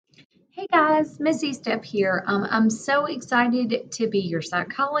Hey guys, Missy Steph here. I'm so excited to be your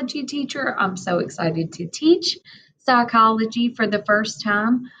psychology teacher. I'm so excited to teach psychology for the first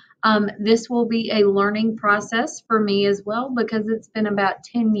time. This will be a learning process for me as well because it's been about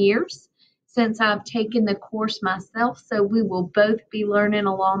 10 years since I've taken the course myself. So we will both be learning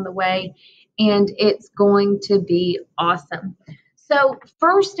along the way, and it's going to be awesome. So,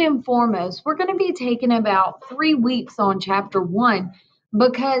 first and foremost, we're going to be taking about 3 weeks on chapter one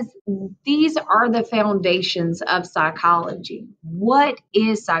because these are the foundations of psychology. What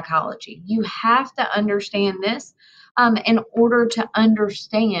is psychology? You have to understand this in order to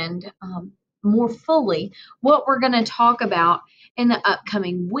understand more fully what we're going to talk about in the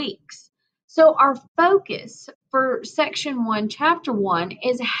upcoming weeks. So, our focus for section one, chapter one,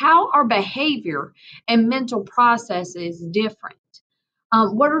 is how our behavior and mental processes different.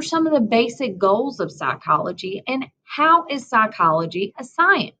 What are some of the basic goals of psychology, and how is psychology a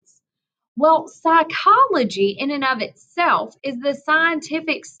science? Well, psychology in and of itself is the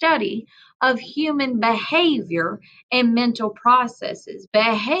scientific study of human behavior and mental processes.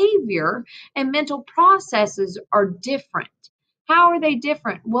 Behavior and mental processes are different. How are they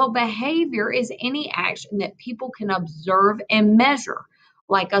different? Well, behavior is any action that people can observe and measure,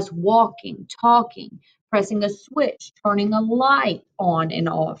 like us walking, talking, pressing a switch, turning a light on and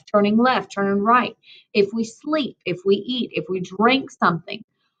off, turning left, turning right, if we sleep, if we eat, if we drink something.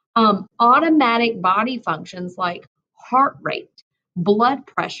 Automatic body functions like heart rate, blood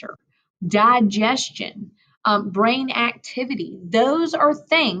pressure, digestion, brain activity, those are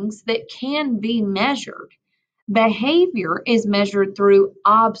things that can be measured. Behavior is measured through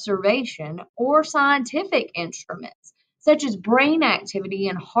observation or scientific instruments, such as brain activity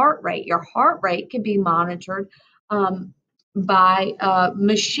and heart rate. Your heart rate can be monitored by a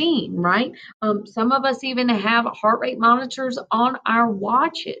machine, right? Some of us even have heart rate monitors on our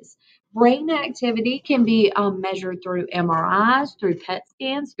watches. Brain activity can be measured through MRIs, through PET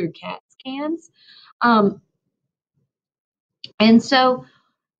scans, through CAT scans. Um, and so,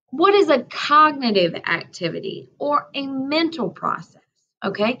 what is a cognitive activity or a mental process?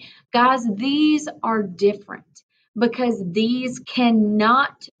 Okay, guys, these are different because these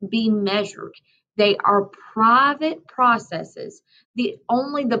cannot be measured. They are private processes the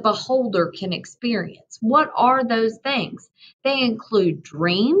only the beholder can experience. What are those things? They include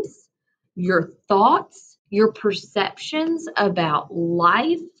dreams, your thoughts, your perceptions about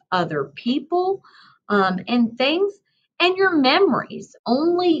life, other people, and things, and your memories.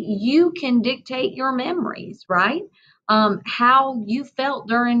 Only you can dictate your memories, right? How you felt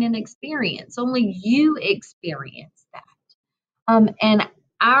during an experience. Only you experience that. And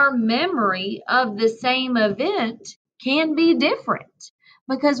our memory of the same event can be different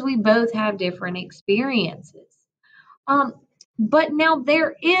because we both have different experiences. Um, but now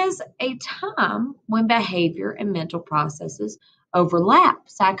there is a time when behavior and mental processes overlap.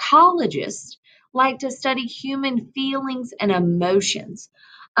 Psychologists like to study human feelings and emotions.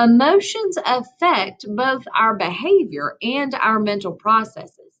 Emotions affect both our behavior and our mental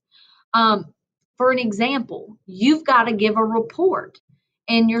processes. Um, for an example, you've got to give a report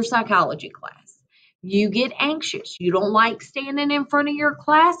in your psychology class. You get anxious. You don't like standing in front of your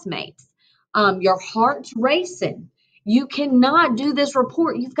classmates. Your heart's racing. You cannot do this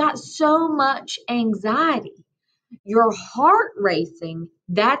report. You've got so much anxiety. Your heart racing,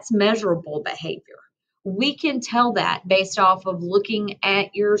 that's measurable behavior. We can tell that based off of looking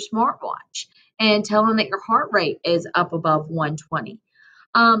at your smartwatch and telling that your heart rate is up above 120.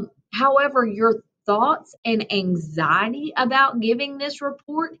 However, your thoughts and anxiety about giving this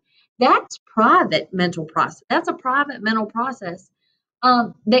report, that's private mental process. That's a private mental process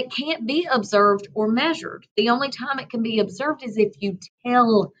that can't be observed or measured. The only time it can be observed is if you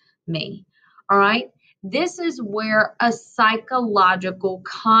tell me. All right. This is where a psychological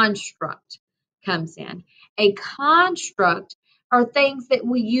construct comes in. A construct are things that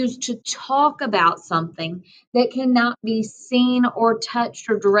we use to talk about something that cannot be seen or touched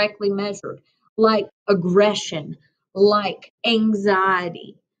or directly measured, like aggression, like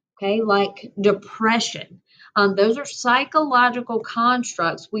anxiety, okay, like depression. Those are psychological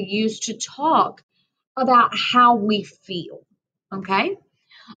constructs we use to talk about how we feel, okay?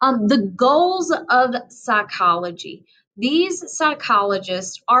 The goals of psychology. These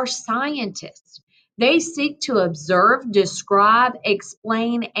psychologists are scientists. They seek to observe, describe,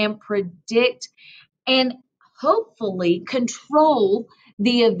 explain, and predict, and hopefully control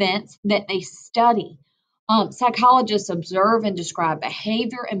the events that they study. Psychologists observe and describe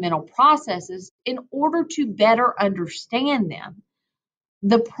behavior and mental processes in order to better understand them.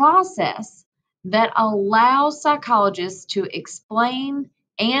 The process that allows psychologists to explain,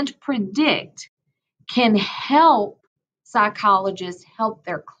 and predict can help psychologists help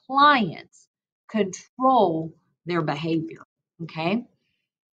their clients control their behavior. Okay.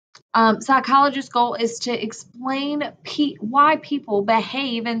 Psychologists' goal is to explain why people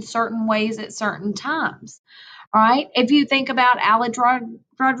behave in certain ways at certain times. All right. If you think about Alex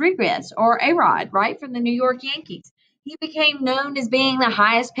Rodriguez or A-Rod, right, from the New York Yankees, he became known as being the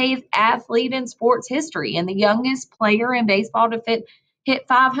highest paid athlete in sports history and the youngest player in baseball to hit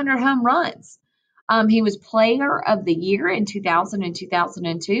 500 home runs. He was Player of the Year in 2000 and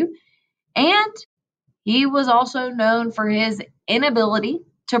 2002, and he was also known for his inability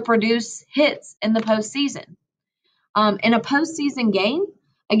to produce hits in the postseason. In a postseason game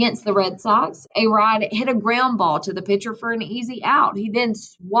against the Red Sox, A-Rod hit a ground ball to the pitcher for an easy out. He then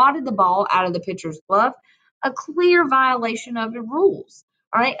swatted the ball out of the pitcher's glove, a clear violation of the rules.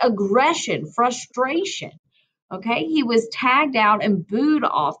 All right, aggression, frustration. Okay, he was tagged out and booed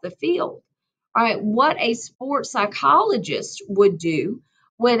off the field. All right, what a sports psychologist would do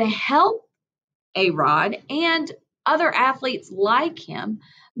would help A-Rod and other athletes like him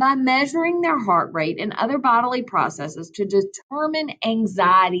by measuring their heart rate and other bodily processes to determine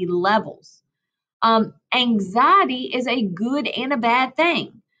anxiety levels. Anxiety is a good and a bad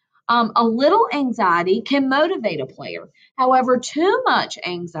thing. A little anxiety can motivate a player. However, too much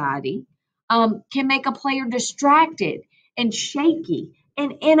anxiety can make a player distracted and shaky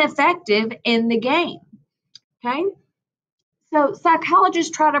and ineffective in the game. Okay? So,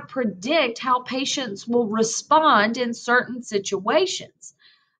 psychologists try to predict how patients will respond in certain situations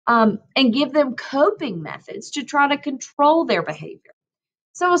and give them coping methods to try to control their behavior.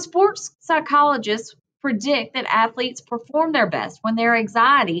 So, a sports psychologist predict that athletes perform their best when their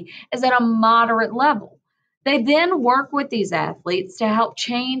anxiety is at a moderate level. They then work with these athletes to help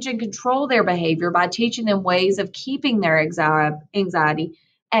change and control their behavior by teaching them ways of keeping their anxiety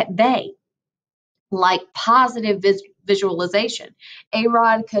at bay, like positive visualization.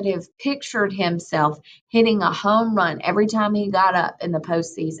 A-Rod could have pictured himself hitting a home run every time he got up in the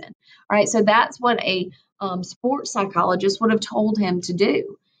postseason. All right, so that's what a sports psychologist would have told him to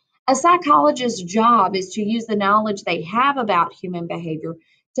do. A psychologist's job is to use the knowledge they have about human behavior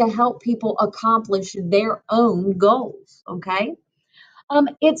to help people accomplish their own goals. Okay.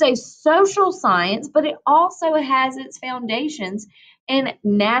 It's a social science, but it also has its foundations in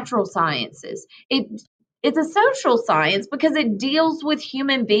natural sciences. It's a social science because it deals with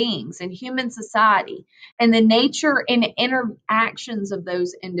human beings and human society and the nature and interactions of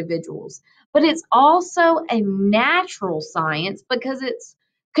those individuals. But it's also a natural science because it's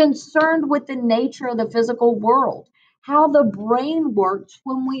concerned with the nature of the physical world, how the brain works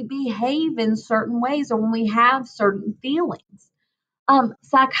when we behave in certain ways or when we have certain feelings.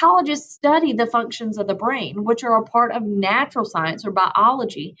 Psychologists study the functions of the brain, which are a part of natural science or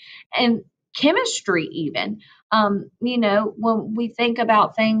biology and chemistry, even. When we think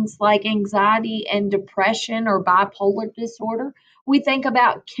about things like anxiety and depression or bipolar disorder, we think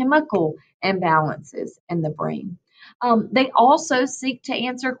about chemical imbalances in the brain. They also seek to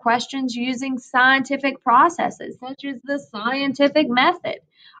answer questions using scientific processes, such as the scientific method.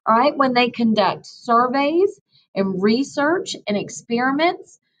 All right, when they conduct surveys, and research and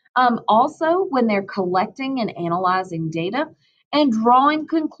experiments. Also, when they're collecting and analyzing data and drawing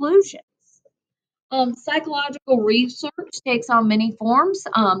conclusions. Psychological research takes on many forms.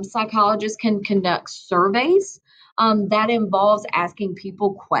 Psychologists can conduct surveys that involves asking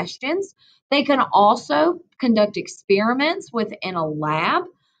people questions. They can also conduct experiments within a lab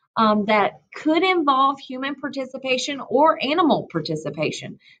that could involve human participation or animal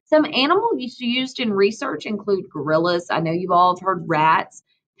participation. Some animals used in research include gorillas. I know you've all heard rats,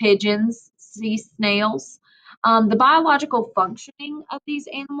 pigeons, sea snails. The biological functioning of these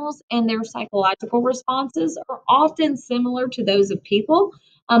animals and their psychological responses are often similar to those of people.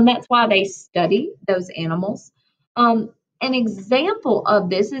 That's why they study those animals. An example of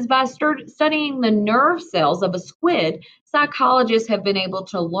this is by studying the nerve cells of a squid, psychologists have been able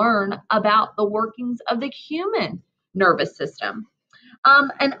to learn about the workings of the human nervous system.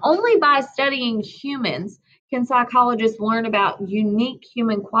 And only by studying humans can psychologists learn about unique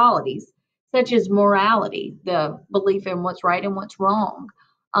human qualities, such as morality, the belief in what's right and what's wrong,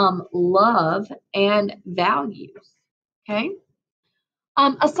 love, and values. Okay?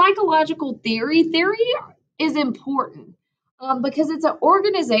 A psychological theory is important because it's an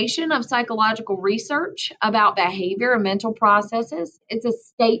organization of psychological research about behavior and mental processes. It's a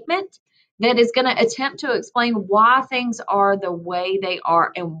statement that is going to attempt to explain why things are the way they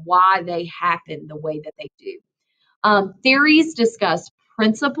are and why they happen the way that they do. Theories discuss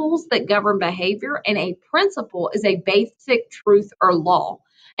principles that govern behavior, and a principle is a basic truth or law.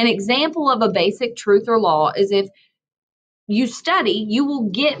 An example of a basic truth or law is if you study, you will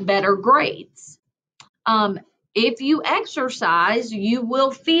get better grades. If you exercise, you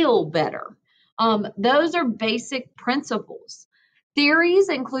will feel better. Those are basic principles. Theories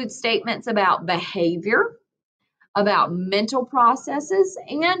include statements about behavior, about mental processes,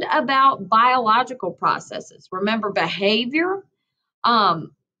 and about biological processes. Remember, behavior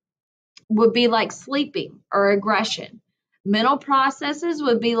would be like sleeping or aggression. Mental processes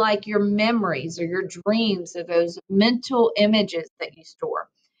would be like your memories or your dreams or those mental images that you store.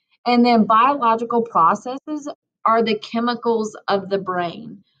 And then biological processes are the chemicals of the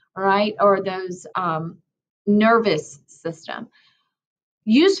brain, right? Or those nervous system.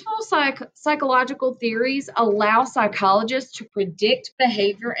 Useful psychological theories allow psychologists to predict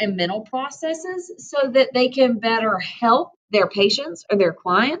behavior and mental processes so that they can better help their patients or their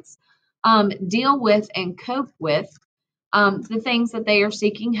clients deal with and cope with the things that they are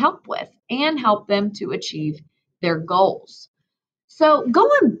seeking help with and help them to achieve their goals. So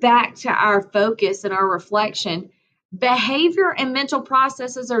going back to our focus and our reflection, behavior and mental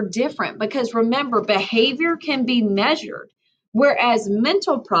processes are different because remember, behavior can be measured, whereas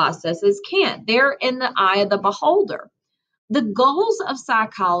mental processes can't. They're in the eye of the beholder. The goals of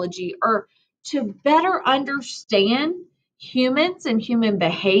psychology are to better understand humans and human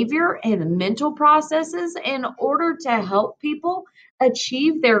behavior and mental processes in order to help people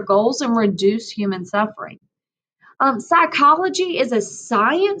achieve their goals and reduce human suffering. Psychology is a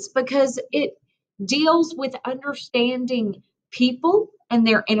science because it deals with understanding people and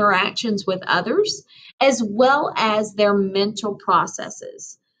their interactions with others, as well as their mental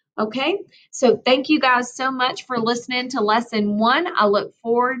processes. Okay, so thank you guys so much for listening to lesson 1. I look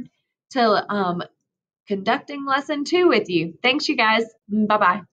forward to conducting lesson 2 with you. Thanks, you guys. Bye bye.